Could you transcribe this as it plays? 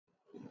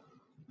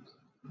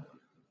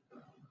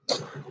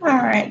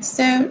Alright,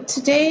 so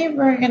today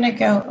we're going to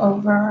go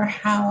over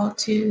how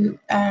to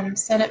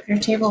set up your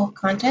table of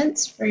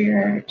contents for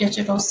your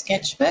digital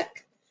sketchbook.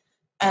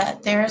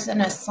 There's an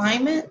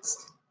assignment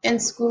in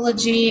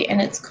Schoology and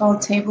it's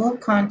called Table of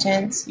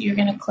Contents. You're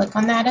going to click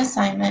on that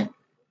assignment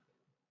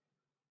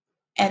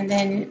and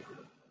then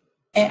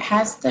it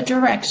has the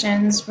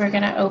directions. We're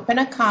going to open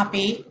a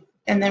copy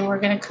and then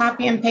we're going to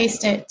copy and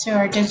paste it to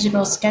our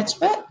digital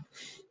sketchbook,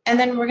 and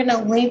then we're going to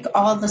link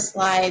all the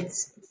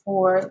slides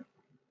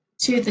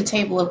to the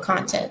table of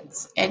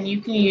contents, and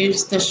you can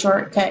use the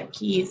shortcut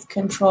keys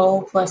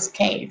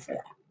Control+K for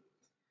that.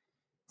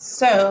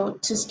 So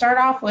to start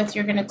off with,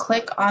 you're going to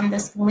click on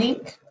this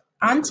link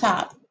on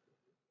top,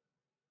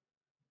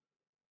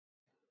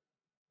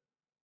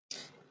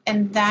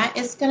 and that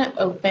is going to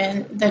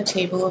open the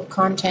table of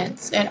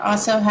contents. It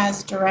also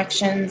has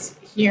directions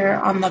here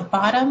on the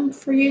bottom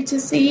for you to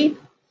see.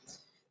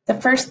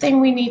 The first thing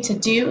we need to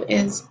do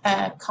is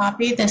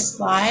copy this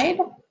slide.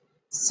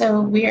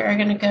 So we are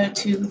going to go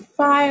to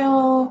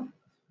File,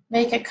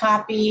 make a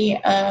copy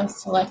of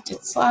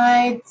selected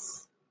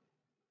slides.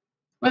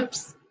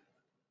 Whoops,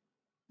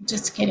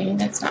 just kidding,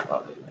 that's not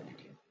what we want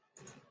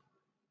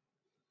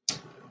to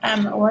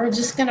do. We're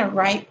just going to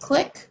right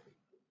click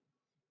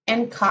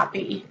and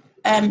copy.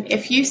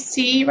 If you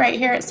see right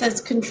here it says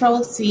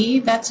Control-C,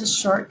 that's a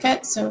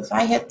shortcut. So if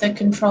I hit the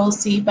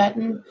Control-C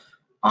button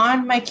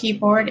on my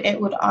keyboard, it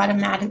would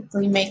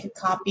automatically make a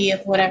copy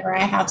of whatever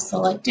I have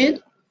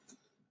selected.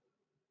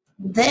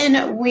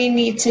 Then we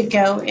need to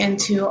go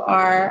into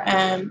our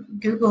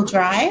Google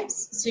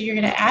Drives. So you're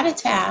going to add a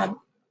tab.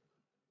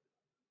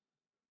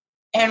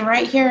 And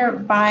right here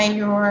by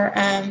your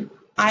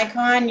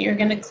icon, you're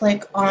going to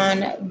click on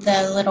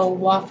the little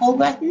waffle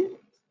button.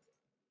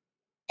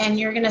 And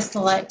you're going to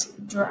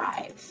select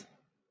Drive.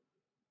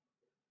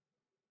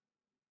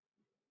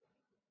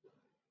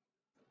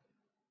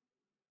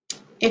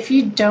 If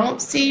you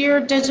don't see your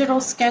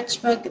digital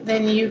sketchbook,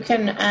 then you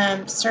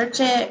can search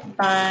it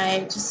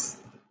by just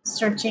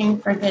searching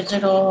for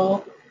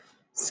digital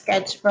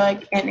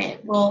sketchbook, and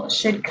it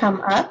should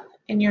come up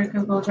in your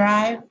Google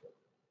Drive,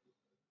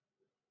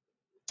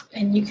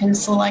 and you can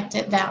select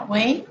it that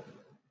way.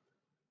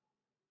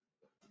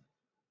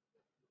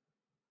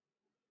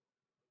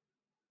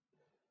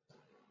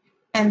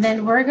 And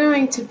then we're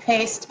going to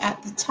paste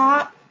at the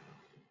top.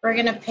 We're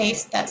going to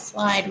paste that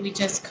slide we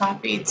just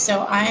copied.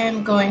 So I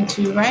am going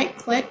to right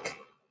click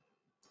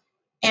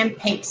and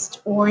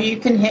paste, or you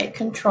can hit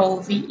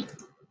Control-V.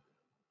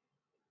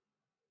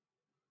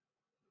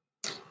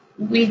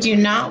 We do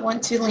not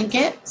want to link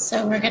it,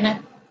 so we're going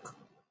to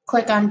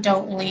click on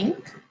Don't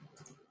Link.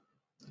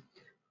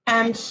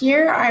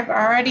 Here I've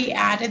already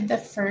added the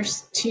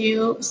first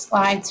two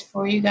slides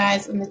for you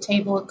guys in the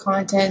table of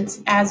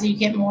contents. As you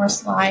get more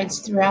slides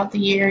throughout the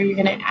year, you're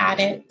going to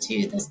add it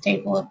to this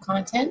table of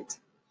content.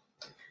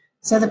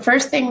 So the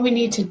first thing we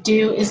need to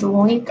do is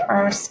link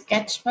our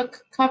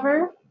sketchbook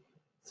cover.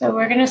 So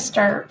we're going to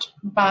start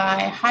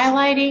by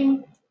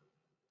highlighting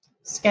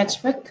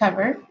sketchbook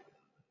cover,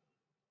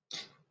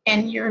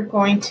 and you're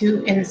going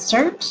to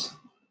insert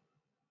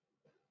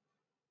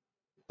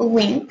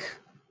link,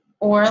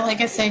 or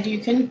like I said, you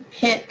can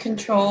hit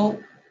Control+K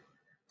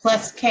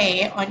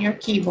on your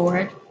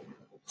keyboard.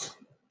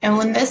 And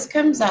when this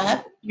comes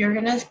up, you're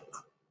going to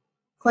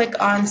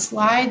click on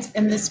slides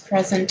in this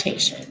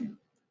presentation.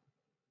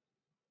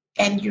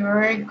 And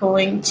you're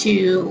going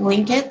to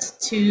link it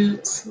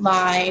to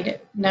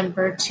slide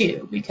number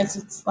 2, because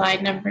it's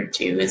slide number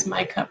 2 is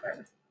my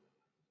cover.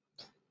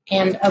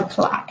 And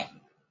apply.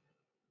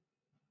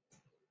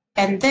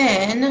 And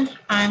then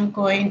I'm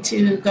going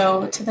to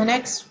go to the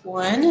next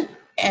one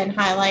and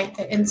highlight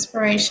the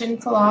inspiration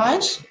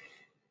collage.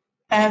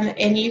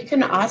 And you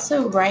can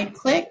also right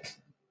click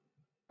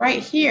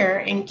right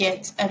here and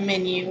get a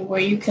menu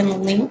where you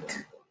can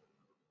link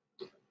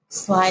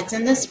slides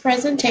in this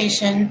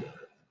presentation.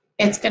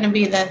 It's going to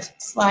be the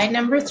slide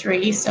number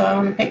 3, so I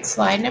want to pick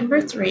slide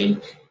number 3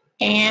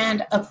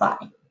 and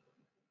apply.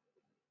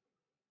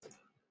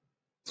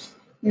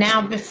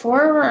 Now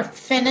before we're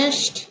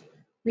finished,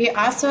 we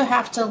also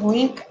have to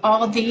link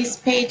all these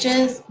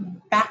pages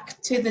back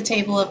to the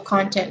table of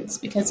contents,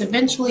 because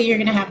eventually you're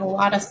going to have a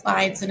lot of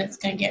slides and it's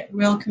going to get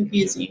real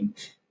confusing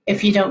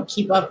if you don't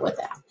keep up with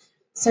that.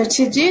 So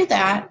to do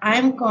that,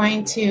 I'm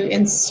going to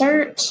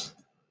insert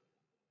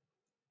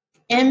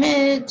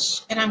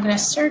image, and I'm going to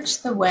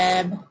search the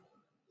web,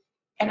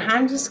 and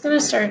I'm just going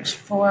to search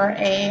for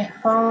a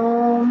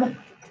home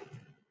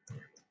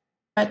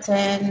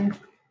button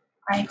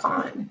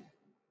icon.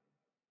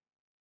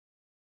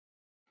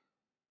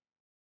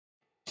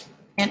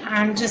 And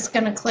I'm just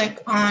going to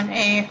click on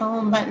a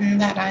home button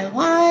that I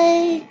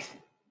like,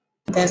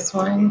 this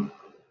one,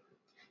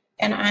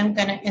 and I'm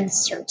going to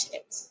insert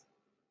it.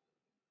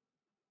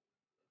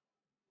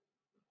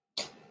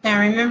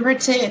 Now remember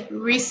to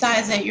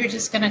resize it. You're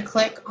just going to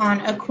click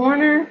on a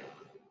corner,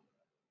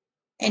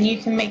 and you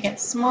can make it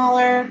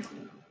smaller.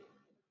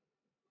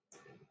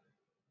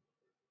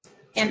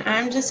 And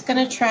I'm just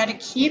going to try to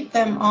keep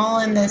them all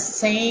in the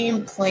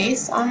same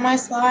place on my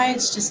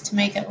slides just to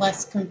make it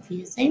less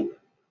confusing.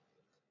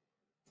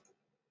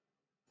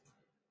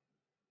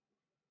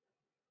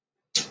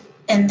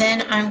 And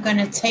then I'm going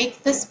to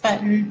take this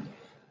button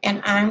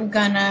and I'm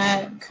going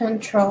to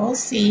Control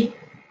C,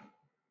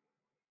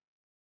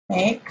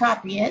 okay,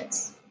 copy it,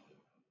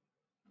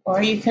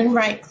 or you can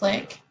right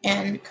click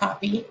and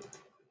copy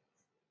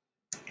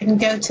and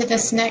go to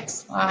this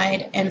next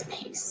slide and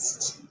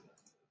paste.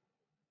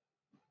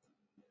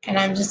 And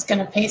I'm just going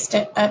to paste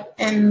it up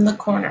in the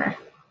corner.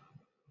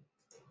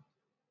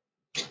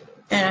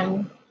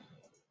 And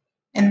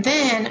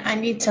then I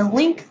need to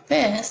link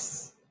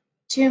this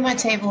to my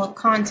table of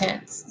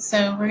contents.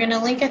 So we're going to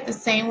link it the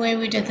same way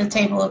we did the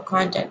table of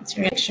contents.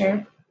 Make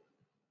sure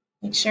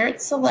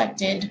it's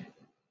selected.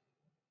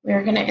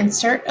 We're going to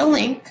insert a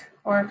link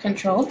or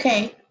Control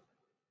K.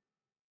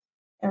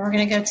 And we're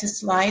going to go to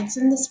slides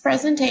in this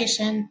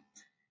presentation.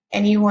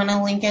 And you want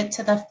to link it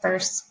to the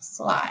first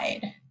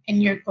slide.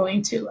 And you're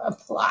going to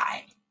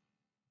apply.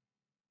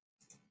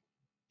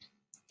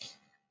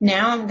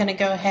 Now I'm going to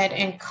go ahead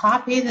and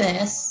copy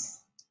this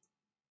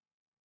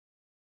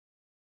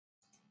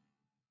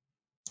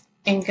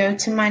and go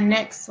to my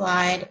next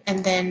slide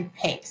and then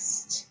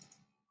paste.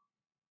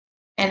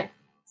 And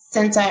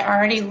since I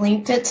already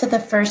linked it to the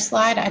first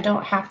slide, I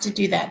don't have to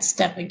do that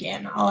step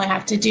again. All I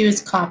have to do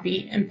is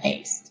copy and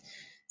paste.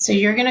 So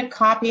you're going to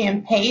copy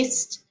and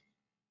paste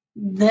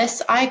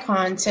this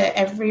icon to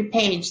every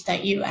page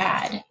that you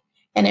add.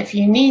 And if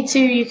you need to,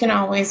 you can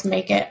always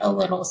make it a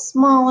little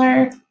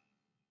smaller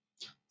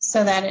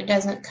so that it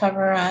doesn't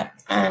cover up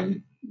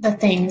the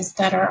things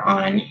that are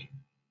on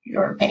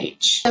your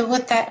page. So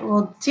what that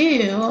will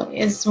do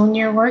is when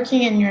you're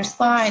working in your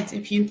slides,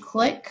 if you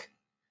click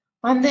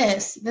on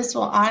this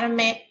will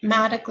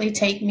automatically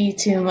take me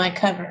to my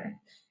cover.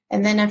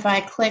 And then if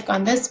I click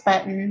on this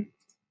button,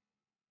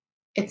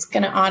 it's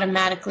going to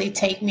automatically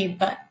take me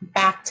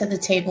back to the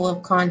table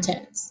of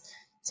contents.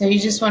 So you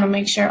just want to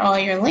make sure all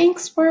your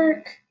links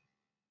work.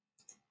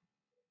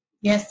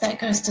 Yes, that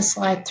goes to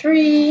slide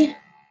 3.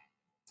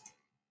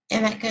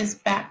 And that goes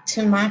back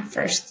to my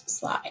first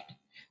slide.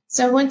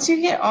 So once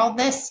you get all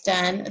this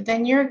done,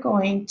 then you're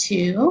going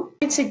to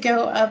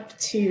go up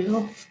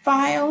to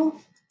File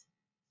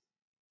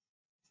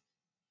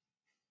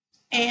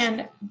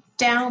and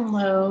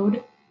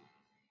Download.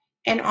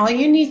 And all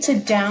you need to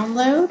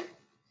download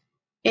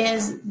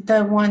is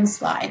the one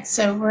slide.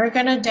 So we're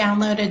going to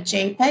download a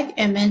JPEG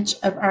image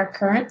of our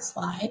current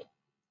slide.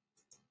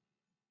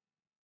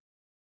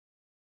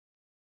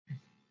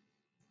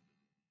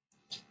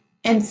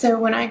 And so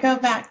when I go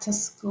back to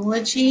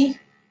Schoology,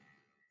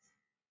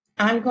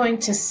 I'm going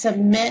to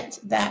submit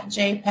that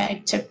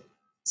JPEG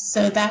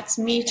so that's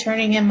me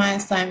turning in my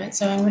assignment.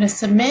 So I'm going to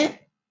submit.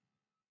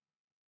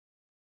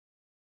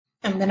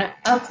 I'm going to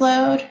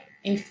upload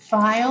a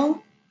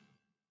file.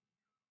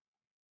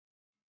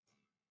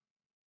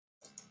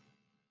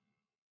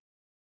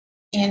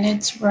 And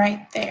it's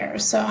right there.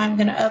 So I'm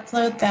going to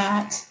upload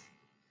that,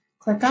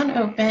 click on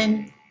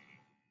Open,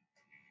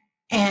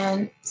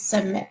 and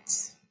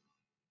Submit.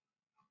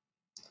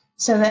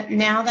 So that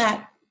now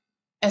that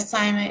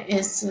assignment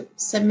is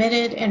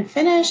submitted and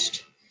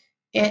finished,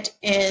 it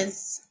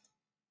is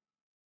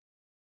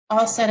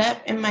all set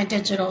up in my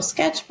digital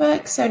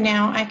sketchbook. So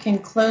now I can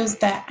close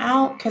that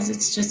out because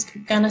it's just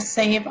going to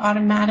save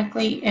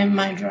automatically in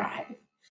my drive.